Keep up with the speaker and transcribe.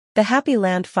The Happy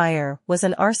Land fire was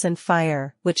an arson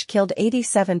fire which killed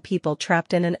 87 people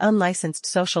trapped in an unlicensed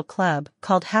social club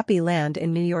called Happy Land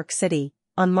in New York City,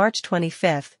 on March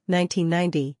 25,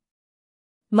 1990.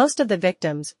 Most of the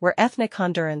victims were ethnic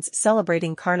Hondurans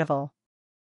celebrating Carnival.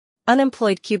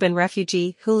 Unemployed Cuban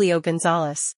refugee Julio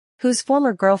GONZALEZ, whose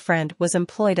former girlfriend was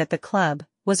employed at the club,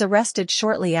 was arrested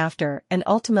shortly after and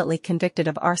ultimately convicted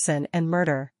of arson and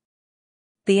murder.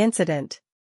 The incident.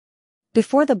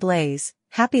 Before the blaze,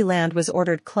 Happy Land was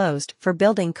ordered closed for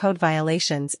building code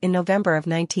violations in November of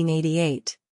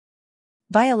 1988.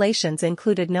 Violations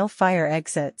included no fire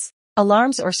exits,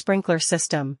 alarms or sprinkler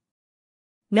system.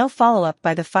 No follow-up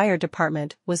by the fire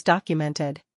department was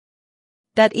documented.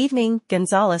 That evening,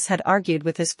 Gonzalez had argued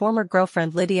with his former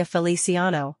girlfriend Lydia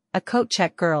Feliciano, a coat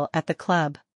check girl at the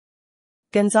club.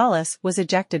 Gonzalez was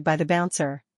ejected by the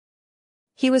bouncer.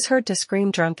 He was heard to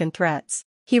scream drunken threats.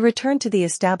 He returned to the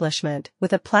establishment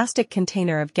with a plastic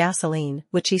container of gasoline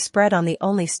which he spread on the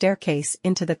only staircase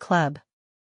into the club.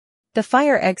 The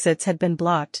fire exits had been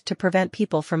blocked to prevent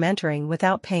people from entering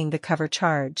without paying the cover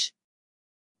charge.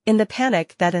 In the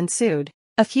panic that ensued,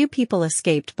 a few people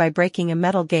escaped by breaking a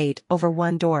metal gate over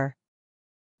one door.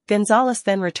 Gonzalez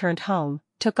then returned home,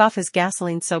 took off his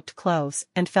gasoline-soaked clothes,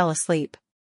 and fell asleep.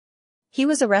 He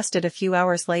was arrested a few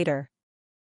hours later.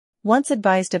 Once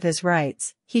advised of his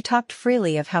rights, he talked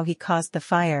freely of how he caused the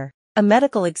fire. A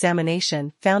medical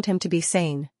examination found him to be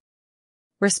sane.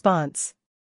 Response.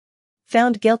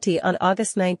 Found guilty on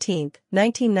August 19,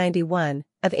 1991,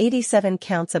 of 87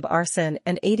 counts of arson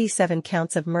and 87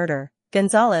 counts of murder,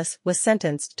 Gonzalez was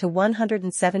sentenced to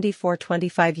 174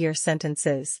 25-year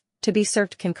sentences, to be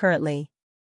served concurrently.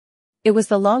 It was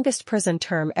the longest prison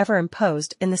term ever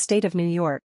imposed in the state of New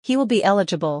York. He will be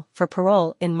eligible for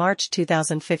parole in March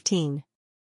 2015.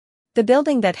 The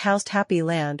building that housed Happy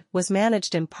Land was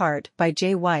managed in part by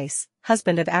Jay Weiss,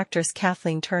 husband of actress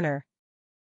Kathleen Turner.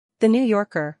 The New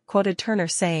Yorker quoted Turner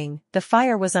saying, "The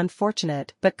fire was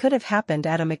unfortunate but could have happened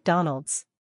at a McDonald's."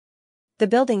 The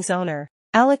building's owner,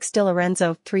 Alex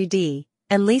DiLorenzo, 3D,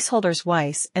 and leaseholders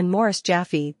Weiss and Morris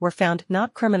Jaffe were found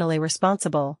not criminally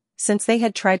responsible, since they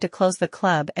had tried to close the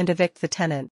club and evict the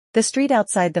tenant. The street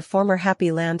outside the former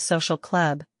Happy Land Social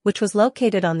Club, which was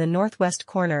located on the northwest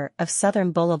corner of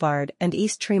Southern Boulevard and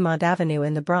East Tremont Avenue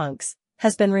in the Bronx,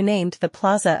 has been renamed the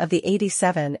Plaza of the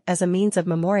 87 as a means of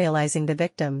memorializing the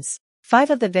victims. 5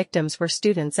 of the victims were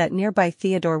students at nearby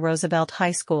Theodore Roosevelt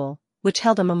High School, which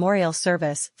held a memorial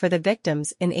service for the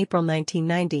victims in April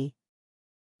 1990.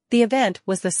 The event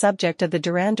was the subject of the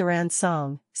Duran Duran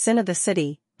song, Sin of the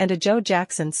City, and a Joe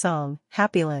Jackson song,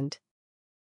 Happyland.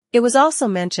 It was also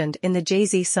mentioned in the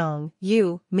Jay-Z song,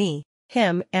 You, Me,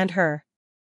 Him and Her.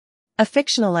 A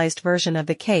fictionalized version of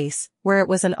the case, where it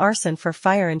was an arson for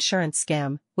fire insurance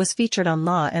scam, was featured on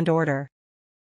Law and Order.